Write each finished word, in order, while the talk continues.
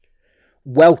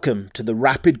Welcome to the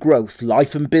Rapid Growth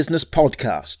Life and Business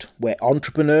Podcast, where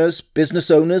entrepreneurs,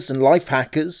 business owners, and life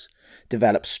hackers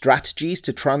develop strategies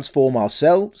to transform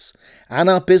ourselves and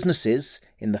our businesses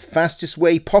in the fastest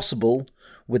way possible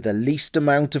with the least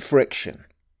amount of friction.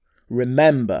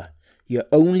 Remember, you're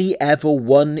only ever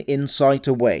one insight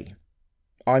away.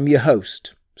 I'm your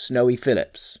host, Snowy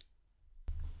Phillips.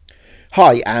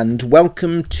 Hi, and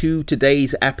welcome to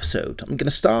today's episode. I'm going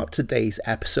to start today's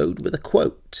episode with a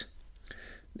quote.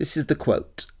 This is the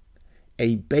quote.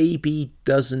 A baby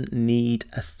doesn't need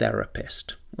a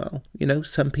therapist. Well,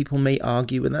 some people may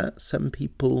argue with that. Some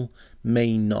people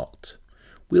may not.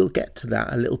 We'll get to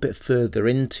that a little bit further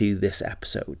into this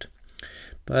episode.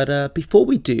 But before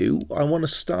we do, I want to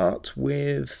start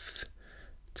with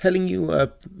telling you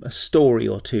a story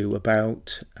or two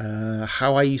about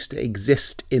how I used to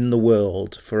exist in the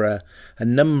world for a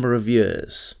number of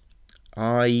years.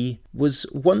 I was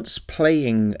once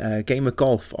playing a game of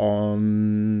golf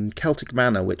on Celtic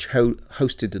Manor, which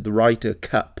hosted the Ryder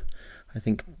Cup. I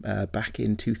think back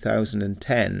in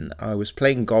 2010, I was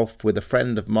playing golf with a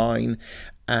friend of mine,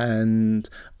 and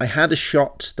I had a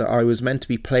shot that I was meant to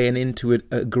be playing into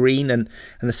a green, and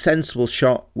the sensible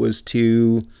shot was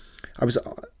I was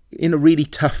in a really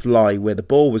tough lie where the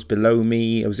ball was below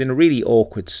me. I was in a really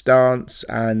awkward stance,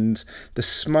 and the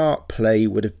smart play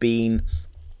would have been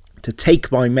to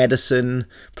take my medicine,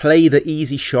 play the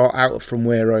easy shot out from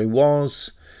where I was.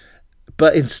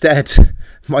 But instead,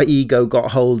 my ego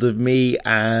got hold of me,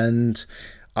 and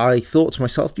I thought to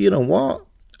myself, you know what?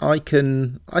 I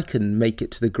can make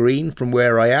it to the green from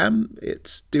where I am.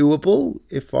 It's doable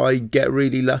if I get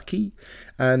really lucky.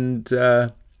 And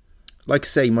like I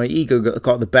say, my ego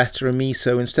got the better of me.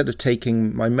 So instead of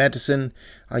taking my medicine,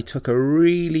 I took a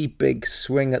really big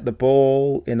swing at the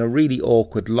ball in a really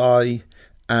awkward lie.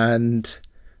 And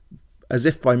as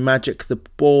if by magic, the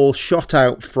ball shot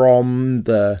out from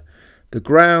the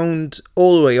ground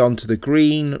all the way onto the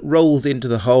green, rolled into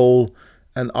the hole,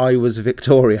 and I was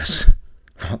victorious.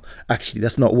 Well, actually,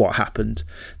 that's not what happened.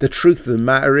 The truth of the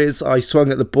matter is, I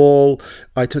swung at the ball,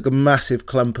 I took a massive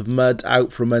clump of mud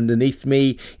out from underneath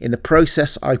me. In the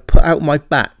process, I put out my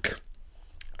back.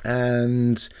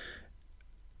 And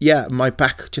yeah, my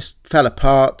back just fell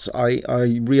apart. I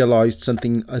realised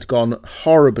something had gone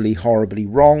horribly, horribly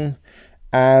wrong.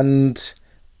 And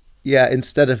yeah,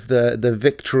 instead of the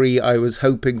victory I was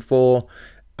hoping for,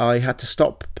 I had to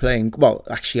stop playing. Well,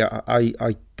 actually,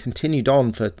 I continued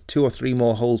on for 2 or 3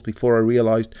 more holes before I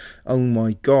realised, oh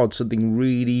my God, something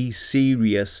really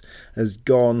serious has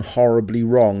gone horribly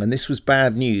wrong. And this was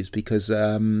bad news because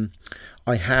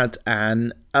I had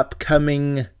an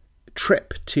upcoming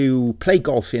trip to play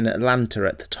golf in Atlanta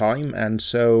at the time, and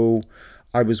so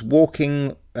I was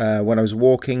walking. When I was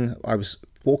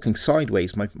walking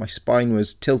sideways. My spine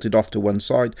was tilted off to one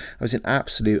side. I was in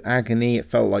absolute agony. It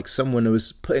felt like someone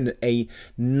was putting a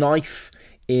knife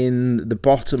in the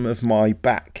bottom of my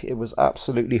back. It was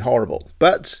absolutely horrible.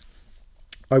 But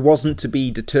I wasn't to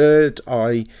be deterred.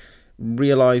 I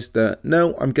realised that,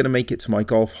 no, I'm going to make it to my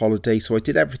golf holiday. So I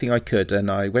did everything I could,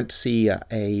 and I went to see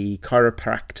a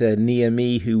chiropractor near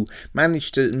me who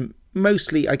managed to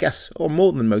mostly, I guess, or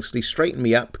more than mostly, straighten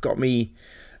me up, got me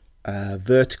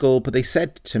vertical. But they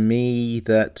said to me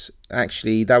that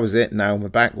actually that was it now. My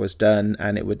back was done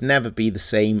and it would never be the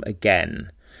same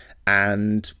again.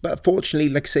 But fortunately,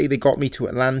 like I say, they got me to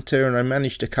Atlanta, and I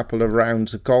managed a couple of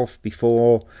rounds of golf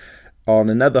before. On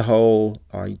another hole,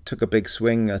 I took a big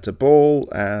swing at a ball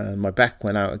and my back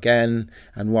went out again.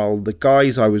 And while the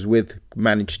guys I was with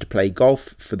managed to play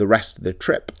golf for the rest of the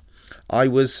trip, I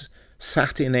was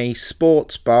sat in a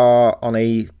sports bar on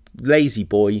a lazy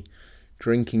boy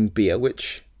drinking beer,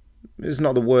 which is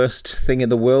not the worst thing in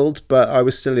the world, but I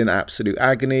was still in absolute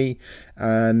agony,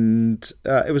 and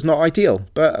it was not ideal.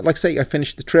 But like I say, I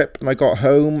finished the trip and I got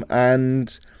home,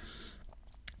 and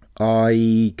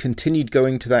I continued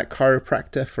going to that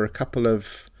chiropractor for a couple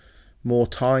of more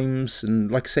times,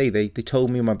 and like I say, they told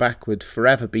me my back would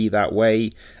forever be that way.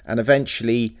 And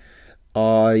eventually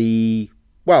I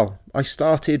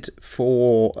started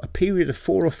for a period of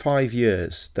 4 or 5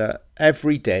 years that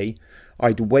every day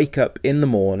I'd wake up in the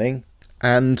morning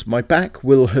and my back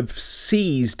will have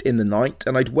seized in the night,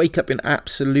 and I'd wake up in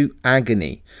absolute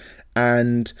agony,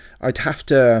 and I'd have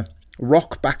to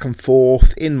rock back and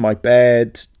forth in my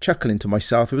bed, chuckling to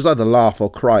myself. It was either laugh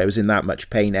or cry. I was in that much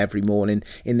pain every morning,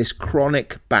 in this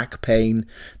chronic back pain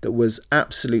that was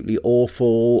absolutely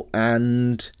awful.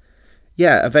 And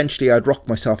yeah, eventually I'd rock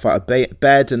myself out of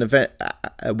bed, and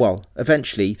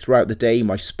eventually throughout the day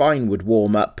my spine would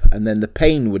warm up, and then the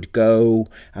pain would go,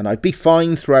 and I'd be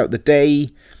fine throughout the day.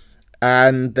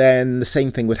 And then the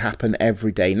same thing would happen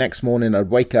every day. Next morning, I'd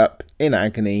wake up in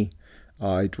agony.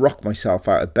 I'd rock myself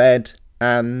out of bed,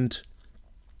 and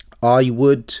I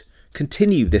would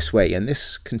continue this way. And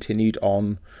this continued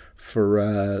on for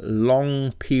a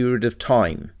long period of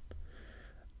time.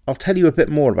 I'll tell you a bit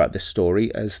more about this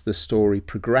story as the story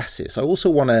progresses. I also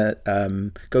want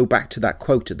to go back to that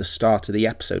quote at the start of the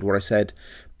episode where I said,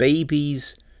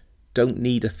 babies don't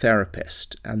need a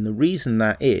therapist. And the reason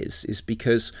that is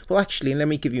because, well, actually, let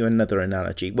me give you another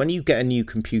analogy. When you get a new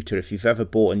computer, if you've ever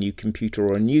bought a new computer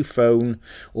or a new phone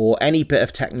or any bit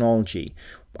of technology,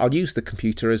 I'll use the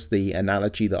computer as the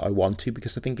analogy that I want to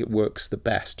because I think it works the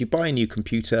best. You buy a new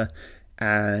computer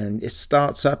and it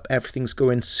starts up, everything's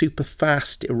going super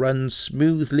fast, it runs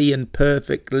smoothly and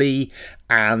perfectly,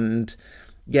 and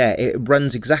yeah, it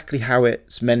runs exactly how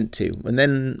it's meant to. And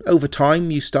then over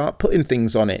time, you start putting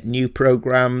things on it. New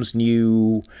programs,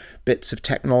 new bits of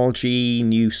technology,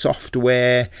 new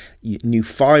software, new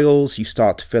files. You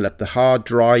start to fill up the hard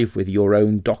drive with your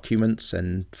own documents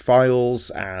and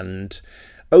files. And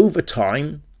over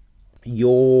time,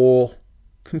 your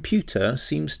computer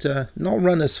seems to not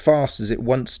run as fast as it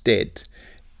once did.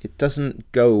 It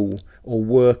doesn't go or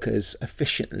work as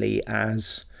efficiently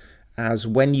as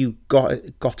when you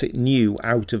got it new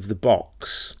out of the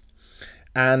box.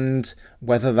 And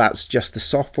whether that's just the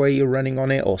software you're running on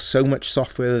it or so much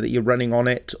software that you're running on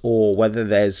it, or whether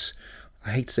there's,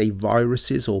 I hate to say,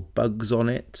 viruses or bugs on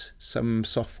it. Some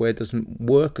software doesn't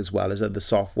work as well as other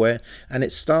software, and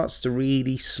it starts to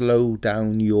really slow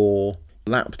down your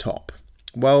laptop.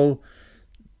 Well,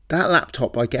 that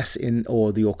laptop, I guess,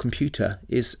 or your computer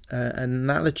is an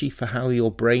analogy for how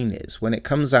your brain is. When it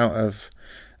comes out of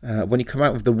when you come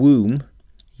out of the womb,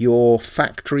 you're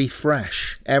factory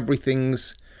fresh.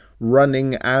 Everything's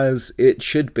running as it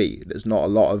should be. There's not a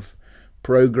lot of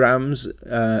programs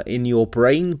in your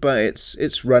brain, but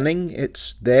it's running.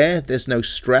 It's there. There's no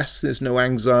stress. There's no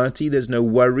anxiety. There's no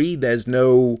worry. There's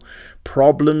no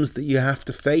problems that you have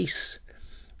to face.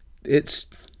 It's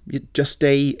just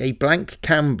a blank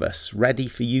canvas ready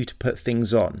for you to put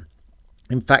things on.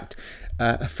 In fact,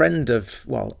 a friend of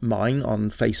mine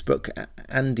on Facebook,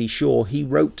 Andy Shaw, he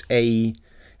wrote a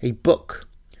book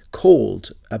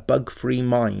called A Bug-Free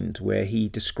Mind, where he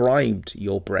described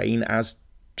your brain as,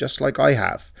 just like I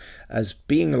have, as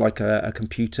being like a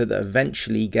computer that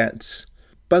eventually gets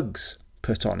bugs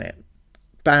put on it,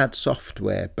 bad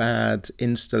software, bad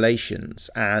installations,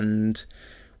 and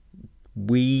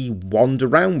we wander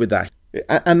around with that.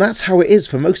 And that's how it is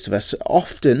for most of us.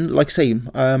 Often, like I say,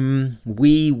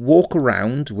 we walk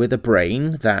around with a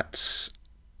brain that's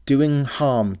doing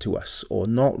harm to us or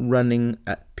not running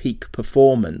at peak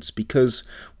performance because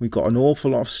we've got an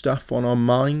awful lot of stuff on our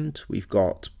mind. We've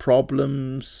got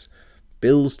problems,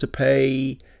 bills to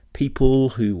pay, people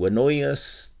who annoy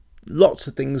us, lots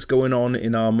of things going on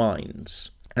in our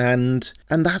minds. And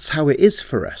that's how it is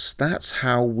for us. That's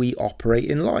how we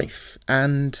operate in life.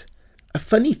 And a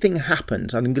funny thing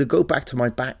happened. I'm going to go back to my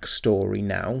backstory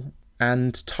now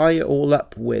and tie it all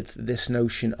up with this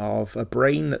notion of a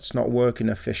brain that's not working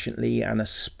efficiently and a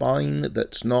spine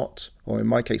that's not, or in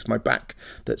my case, my back,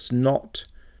 that's not,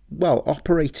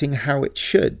 operating how it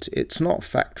should. It's not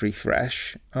factory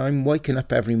fresh. I'm waking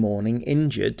up every morning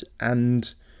injured,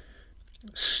 and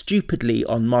stupidly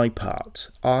on my part,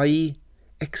 I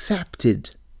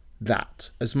accepted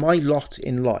that as my lot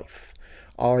in life.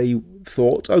 I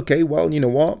thought, okay, well, you know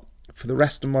what? For the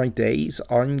rest of my days,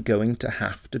 I'm going to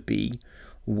have to be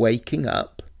waking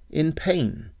up in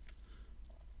pain.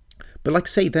 But like I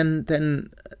say, then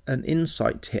an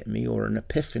insight hit me, or an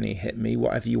epiphany hit me,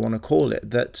 whatever you want to call it,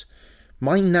 that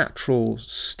my natural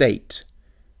state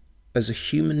as a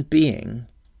human being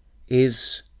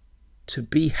is to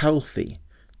be healthy,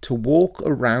 to walk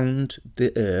around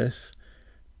the earth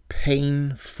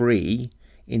pain-free,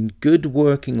 in good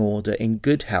working order, in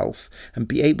good health, and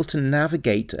be able to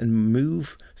navigate and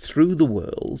move through the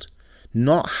world,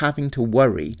 not having to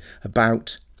worry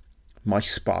about my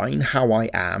spine, how I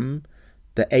am,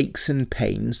 the aches and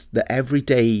pains, the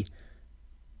everyday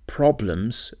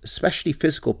problems, especially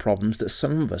physical problems that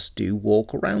some of us do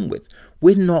walk around with.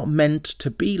 We're not meant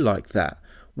to be like that.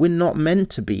 We're not meant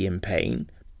to be in pain,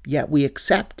 yet we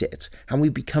accept it, and we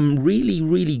become really,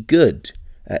 really good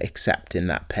at accepting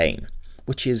that pain,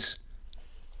 which is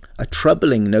a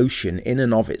troubling notion in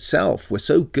and of itself. We're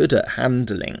so good at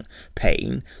handling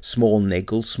pain, small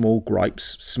niggles, small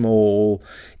gripes, small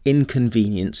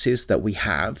inconveniences that we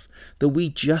have, that we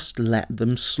just let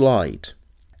them slide.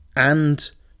 And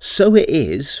so it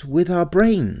is with our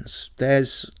brains,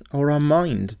 or our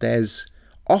mind. There's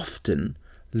often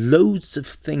loads of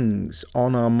things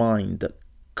on our mind that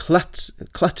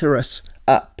clutter us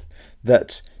up,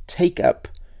 that take up,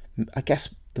 I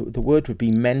guess the word would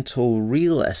be mental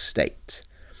real estate.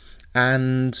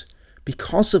 And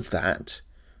because of that,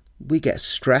 we get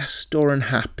stressed or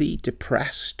unhappy,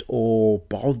 depressed or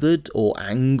bothered or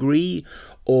angry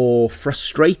or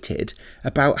frustrated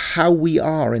about how we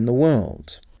are in the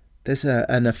world. There's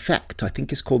an effect, I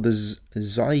think it's called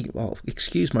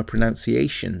excuse my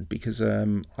pronunciation, because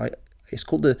it's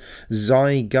called the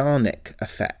Zeigarnik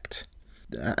effect.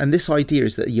 And this idea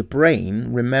is that your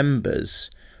brain remembers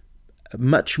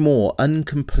much more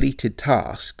uncompleted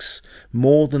tasks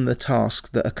more than the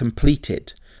tasks that are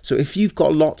completed. So if you've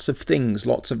got lots of things,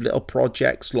 lots of little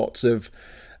projects, lots of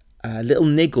little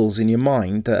niggles in your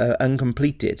mind that are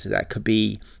uncompleted, that could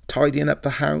be tidying up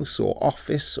the house or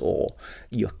office or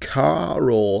your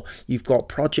car, or you've got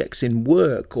projects in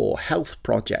work or health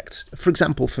projects. For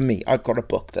example, for me, I've got a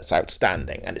book that's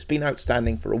outstanding, and it's been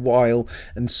outstanding for a while.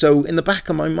 And so in the back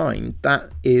of my mind, that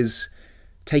is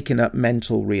taking up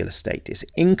mental real estate. It's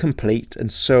incomplete,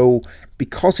 and so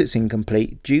because it's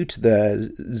incomplete, due to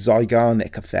the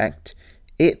Zeigarnik effect,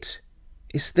 it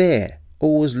is there,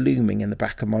 always looming in the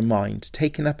back of my mind,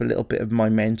 taking up a little bit of my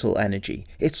mental energy.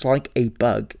 It's like a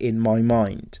bug in my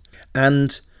mind.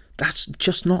 And that's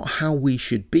just not how we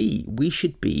should be. We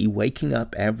should be waking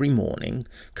up every morning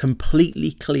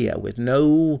completely clear, with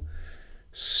no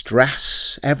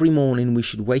stress. Every morning we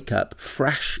should wake up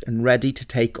fresh and ready to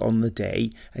take on the day.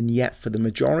 And yet for the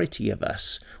majority of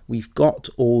us, we've got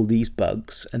all these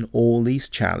bugs and all these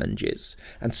challenges.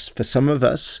 And for some of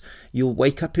us, you'll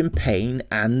wake up in pain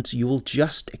and you will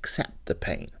just accept the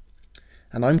pain.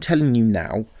 And I'm telling you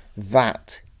now,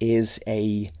 that is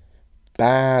a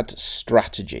bad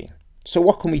strategy. So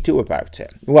what can we do about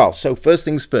it? Well, so first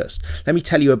things first, let me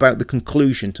tell you about the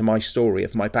conclusion to my story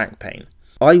of my back pain.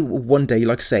 One day,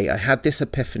 like I say, I had this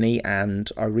epiphany, and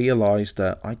I realised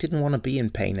that I didn't want to be in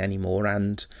pain anymore,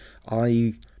 and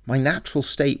my natural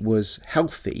state was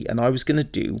healthy, and I was going to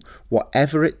do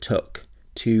whatever it took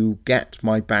to get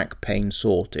my back pain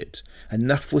sorted.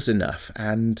 Enough was enough,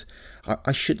 and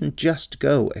I shouldn't just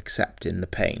go accepting the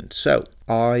pain. So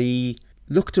I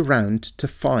looked around to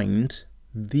find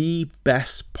the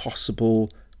best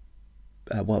possible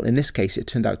in this case, it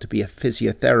turned out to be a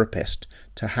physiotherapist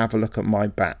to have a look at my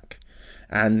back.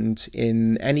 And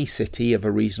in any city of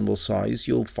a reasonable size,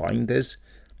 you'll find there's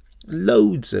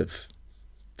loads of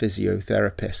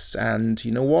physiotherapists. And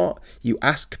you know what? You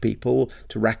ask people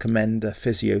to recommend a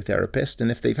physiotherapist, and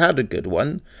if they've had a good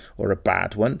one or a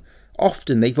bad one,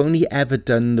 often they've only ever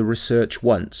done the research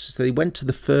once. So they went to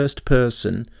the first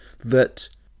person that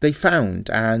they found,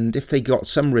 and if they got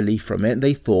some relief from it,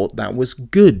 they thought that was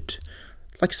good.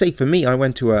 Like say for me, I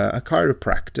went to a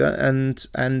chiropractor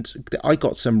and I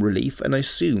got some relief, and I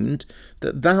assumed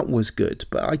that was good.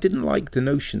 But I didn't like the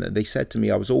notion that they said to me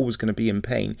I was always going to be in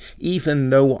pain, even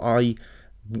though I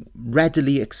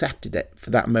readily accepted it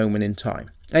for that moment in time.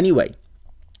 Anyway,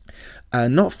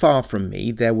 not far from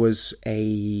me, there was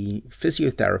a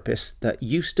physiotherapist that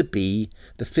used to be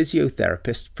the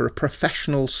physiotherapist for a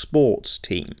professional sports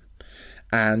team.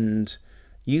 And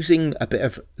using a bit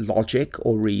of logic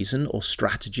or reason or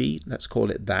strategy, let's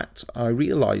call it that, I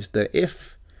realised that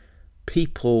if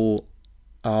people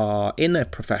are in a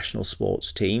professional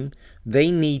sports team, they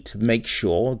need to make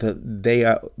sure that they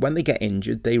are, when they get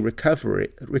injured, they recover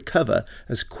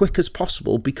as quick as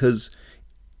possible, because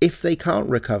if they can't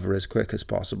recover as quick as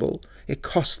possible, it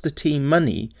costs the team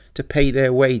money to pay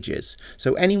their wages.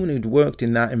 So anyone who'd worked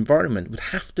in that environment would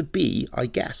have to be, I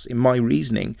guess, in my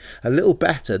reasoning, a little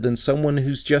better than someone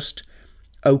who's just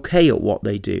okay at what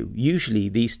they do. Usually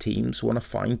these teams want to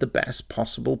find the best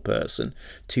possible person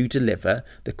to deliver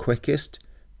the quickest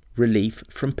relief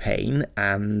from pain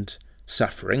and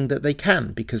suffering that they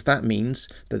can, because that means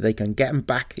that they can get them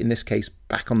back, in this case,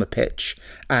 back on the pitch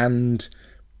and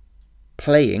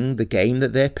playing the game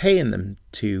that they're paying them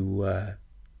to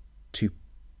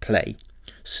play.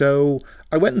 So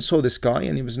I went and saw this guy,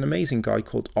 and he was an amazing guy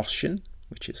called Ossian,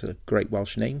 which is a great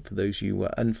Welsh name for those who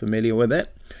are unfamiliar with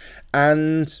it.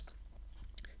 And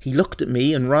he looked at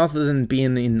me, and rather than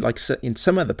being in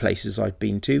some other places I've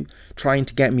been to, trying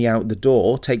to get me out the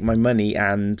door, take my money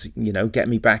and, get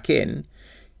me back in,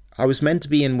 I was meant to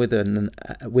be in with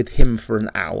him for an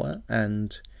hour,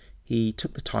 and he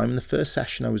took the time. In the first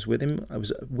session I was with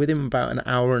him about an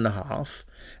hour and a half,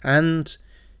 and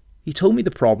he told me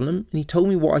the problem, and he told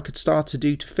me what I could start to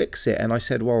do to fix it. And I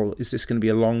said, well, is this going to be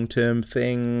a long-term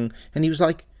thing? And he was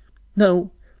like,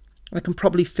 no, I can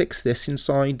probably fix this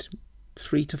inside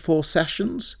 3 to 4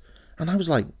 sessions. And I was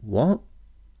like, what?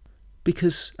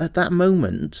 Because at that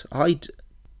moment, I'd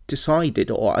decided,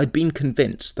 or I'd been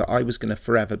convinced that I was going to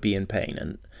forever be in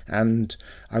pain. And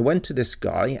I went to this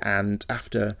guy, and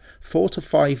after 4 to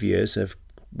 5 years of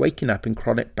waking up in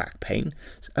chronic back pain,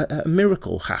 a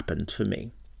miracle happened for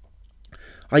me.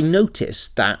 I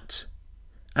noticed that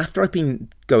after I'd been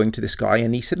going to this guy,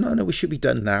 and he said, no, we should be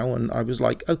done now. And I was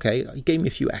like, okay. He gave me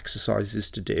a few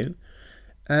exercises to do.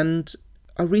 And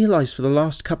I realised for the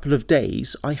last couple of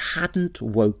days, I hadn't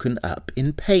woken up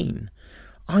in pain.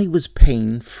 I was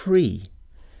pain-free.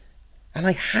 And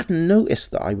I hadn't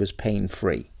noticed that I was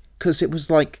pain-free. Because it was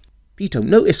like, you don't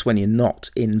notice when you're not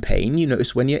in pain. You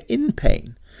notice when you're in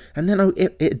pain. And then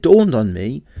it dawned on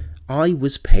me, I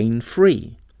was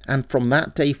pain-free. And from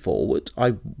that day forward,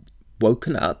 I've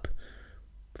woken up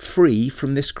free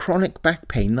from this chronic back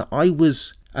pain that I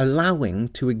was allowing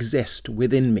to exist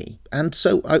within me. And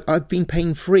so I've been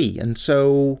pain-free. And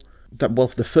so,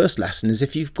 the first lesson is,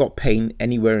 if you've got pain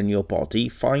anywhere in your body,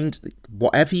 find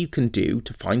whatever you can do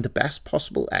to find the best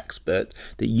possible expert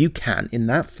that you can in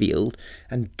that field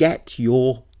and get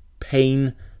your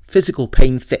physical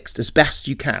pain fixed as best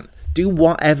you can. Do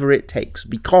whatever it takes,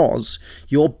 because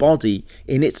your body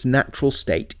in its natural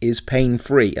state is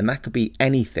pain-free, and that could be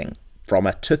anything from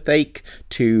a toothache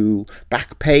to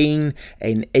back pain,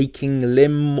 an aching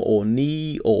limb or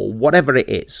knee, or whatever it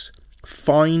is.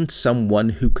 Find someone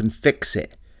who can fix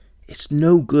it. It's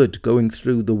no good going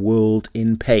through the world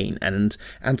in pain, and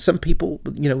some people,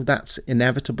 that's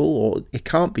inevitable, or it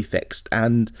can't be fixed.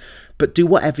 But do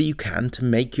whatever you can to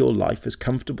make your life as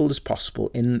comfortable as possible,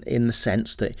 in the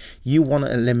sense that you want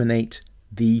to eliminate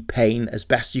the pain as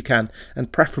best you can,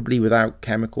 and preferably without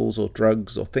chemicals or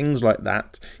drugs or things like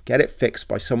that. Get it fixed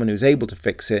by someone who's able to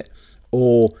fix it,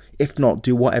 or if not,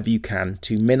 do whatever you can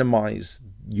to minimize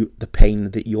the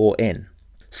pain that you're in.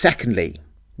 Secondly,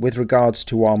 with regards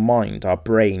to our mind, our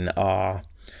brain,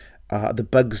 the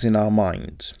bugs in our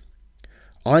mind,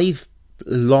 I've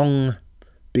long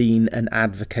been an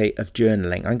advocate of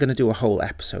journaling. I'm going to do a whole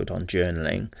episode on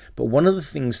journaling, but one of the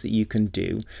things that you can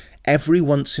do every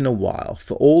once in a while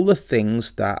for all the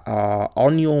things that are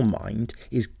on your mind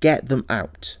is get them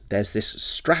out. There's this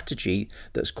strategy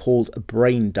that's called a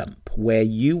brain dump, where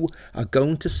you are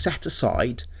going to set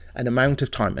aside an amount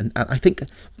of time, and I think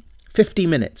 50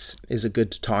 minutes is a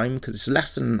good time, because it's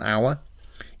less than an hour.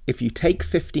 If you take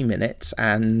 50 minutes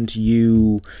and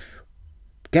you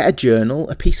get a journal,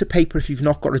 a piece of paper if you've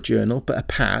not got a journal, but a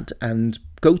pad, and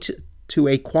go to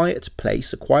a quiet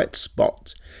place, a quiet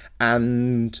spot,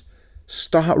 and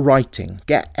start writing.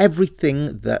 Get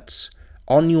everything that's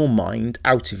on your mind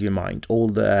out of your mind. All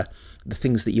the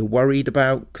things that you're worried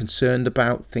about, concerned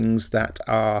about, things that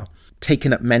are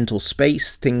taking up mental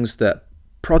space,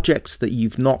 projects that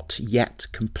you've not yet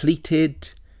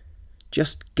completed.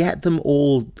 Just get them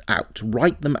all out,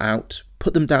 write them out,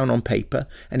 put them down on paper.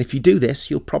 And if you do this,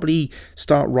 you'll probably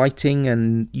start writing,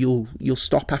 and you'll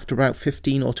stop after about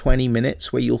 15 or 20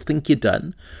 minutes where you'll think you're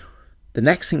done. The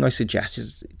next thing I suggest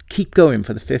is keep going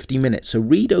for the 50 minutes. So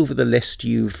read over the list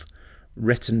you've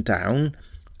written down,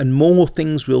 and more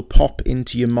things will pop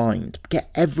into your mind. Get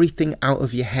everything out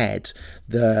of your head.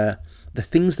 The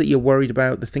things that you're worried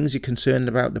about, the things you're concerned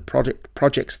about, the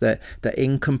projects that are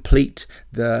incomplete,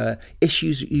 the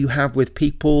issues you have with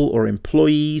people or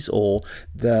employees, or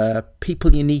the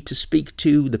people you need to speak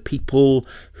to, the people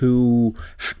who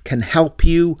can help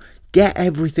you. Get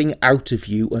everything out of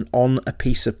you and on a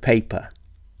piece of paper.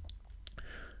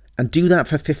 And do that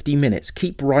for 50 minutes.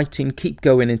 Keep writing, keep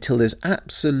going until there's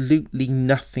absolutely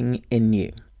nothing in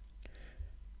you.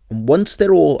 And once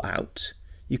they're all out,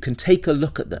 you can take a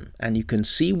look at them, and you can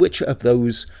see which of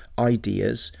those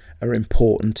ideas are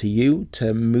important to you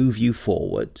to move you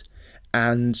forward.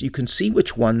 And you can see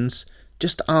which ones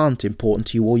just aren't important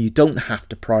to you, or you don't have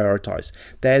to prioritize.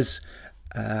 There's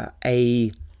an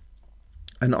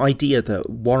idea that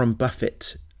Warren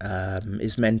Buffett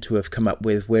is meant to have come up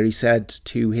with, where he said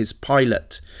to his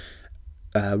pilot,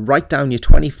 write down your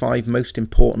 25 most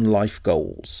important life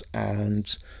goals.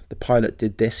 And the pilot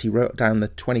did this. He wrote down the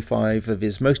 25 of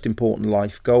his most important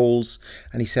life goals,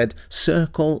 and he said,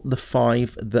 circle the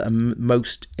 5 that are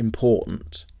most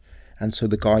important. And so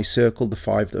the guy circled the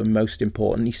 5 that were most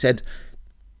important. He said,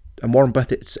 and Warren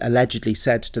Buffett allegedly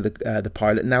said to the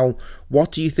pilot, now,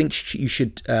 what do you think you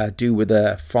should do with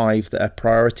the 5 that are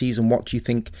priorities, and what do you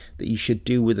think that you should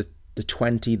do with the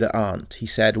 20 that aren't? He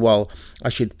said, well, I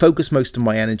should focus most of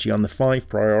my energy on the 5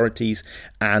 priorities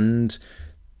and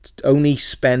only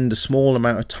spend a small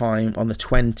amount of time on the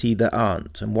 20 that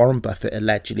aren't. And Warren Buffett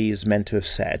allegedly is meant to have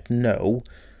said, no,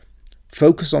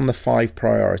 focus on the 5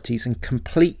 priorities and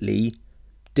completely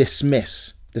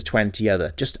dismiss the 20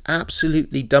 other. Just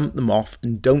absolutely dump them off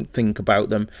and don't think about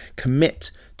them.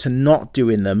 Commit to not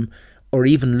doing them or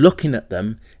even looking at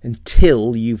them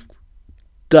until you've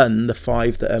done the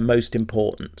 5 that are most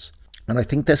important. And I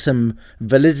think there's some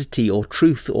validity or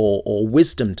truth or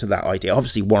wisdom to that idea.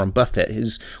 Obviously, Warren Buffett,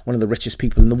 who's one of the richest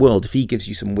people in the world, if he gives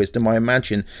you some wisdom, I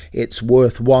imagine it's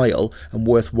worthwhile and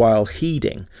worthwhile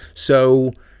heeding.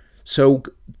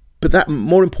 But that,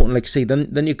 more important, like I say,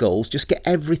 than your goals, just get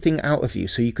everything out of you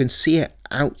so you can see it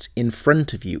out in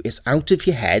front of you. It's out of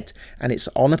your head and it's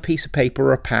on a piece of paper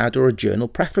or a pad or a journal,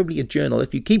 preferably a journal.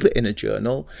 If you keep it in a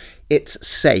journal, it's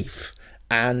safe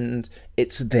and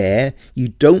it's there. You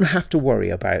don't have to worry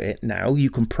about it now.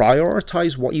 You can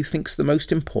prioritize what you think is the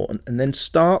most important and then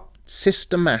start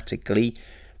systematically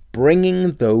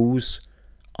bringing those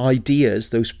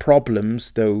ideas, those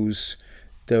problems, those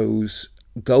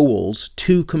goals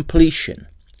to completion.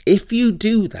 If you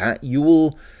do that, you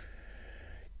will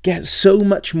get so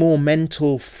much more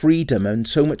mental freedom and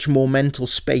so much more mental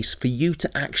space for you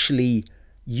to actually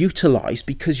utilize,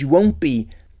 because you won't be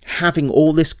having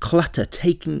all this clutter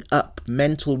taking up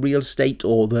mental real estate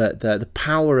or the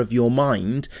power of your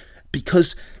mind,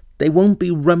 because they won't be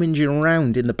rummaging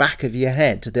around in the back of your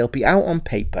head. They'll be out on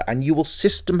paper and you will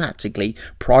systematically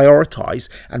prioritize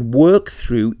and work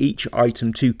through each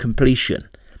item to completion.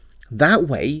 That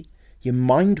way, your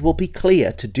mind will be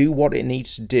clear to do what it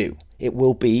needs to do. It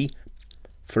will be,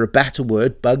 for a better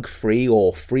word, bug-free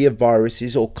or free of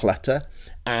viruses or clutter.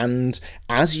 And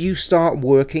as you start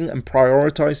working and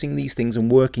prioritizing these things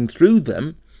and working through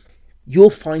them,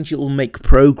 you'll find you'll make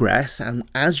progress. And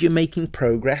as you're making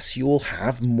progress, you'll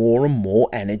have more and more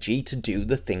energy to do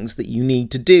the things that you need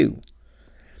to do.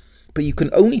 But you can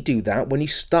only do that when you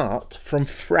start from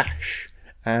fresh.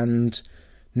 And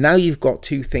now you've got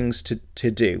 2 things to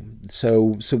do.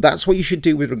 So that's what you should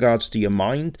do with regards to your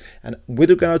mind. And with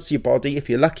regards to your body,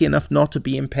 if you're lucky enough not to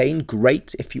be in pain,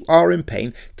 great. If you are in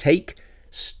pain, take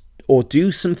or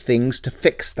do some things to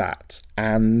fix that.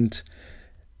 And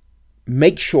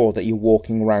make sure that you're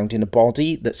walking around in a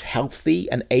body that's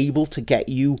healthy and able to get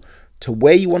you to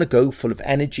where you want to go, full of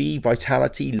energy,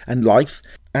 vitality, and life.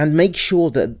 And make sure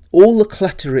that all the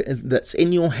clutter that's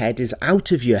in your head is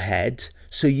out of your head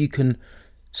so you can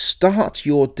start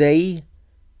your day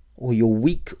or your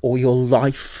week or your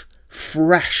life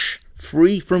fresh,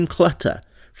 free from clutter,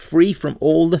 free from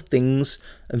all the things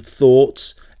and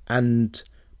thoughts and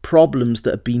problems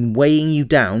that have been weighing you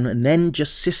down, and then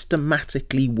just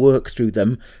systematically work through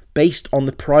them based on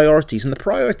the priorities. And the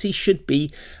priorities should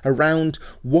be around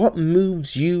what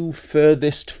moves you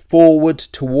furthest forward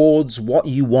towards what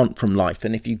you want from life.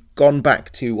 And if you've gone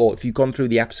back to, or if you've gone through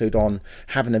the episode on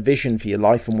having a vision for your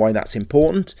life and why that's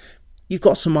important, you've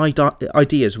got some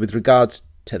ideas with regards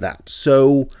to that.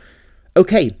 So,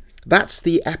 okay, that's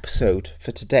the episode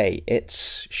for today. It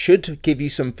should give you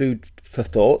some food for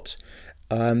thought.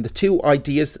 The 2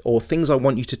 ideas or things I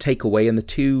want you to take away, and the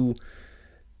 2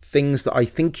 things that I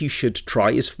think you should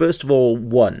try is, first of all,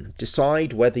 1,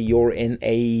 decide whether you're in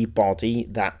a body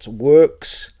that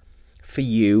works for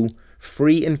you,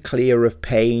 free and clear of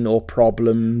pain or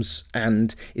problems,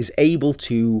 and is able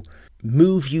to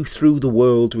move you through the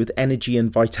world with energy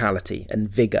and vitality and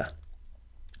vigor.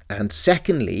 And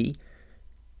secondly,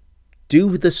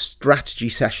 do the strategy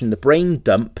session, the brain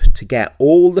dump, to get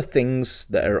all the things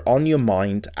that are on your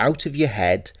mind out of your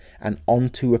head and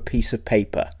onto a piece of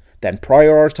paper. Then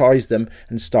prioritize them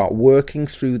and start working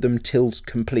through them till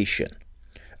completion.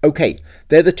 Okay,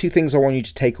 they're the 2 things I want you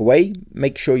to take away.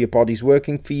 Make sure your body's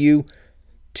working for you.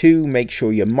 2, make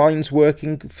sure your mind's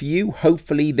working for you.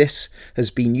 Hopefully this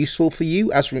has been useful for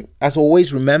you. As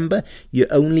always, remember, you're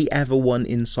only ever one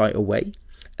insight away.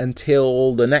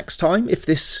 Until the next time, if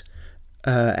this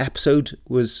episode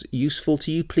was useful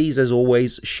to you, please, as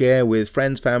always, share with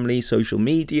friends, family, social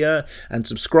media, and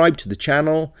subscribe to the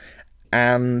channel.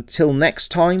 Until next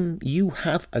time, you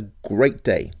have a great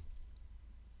day.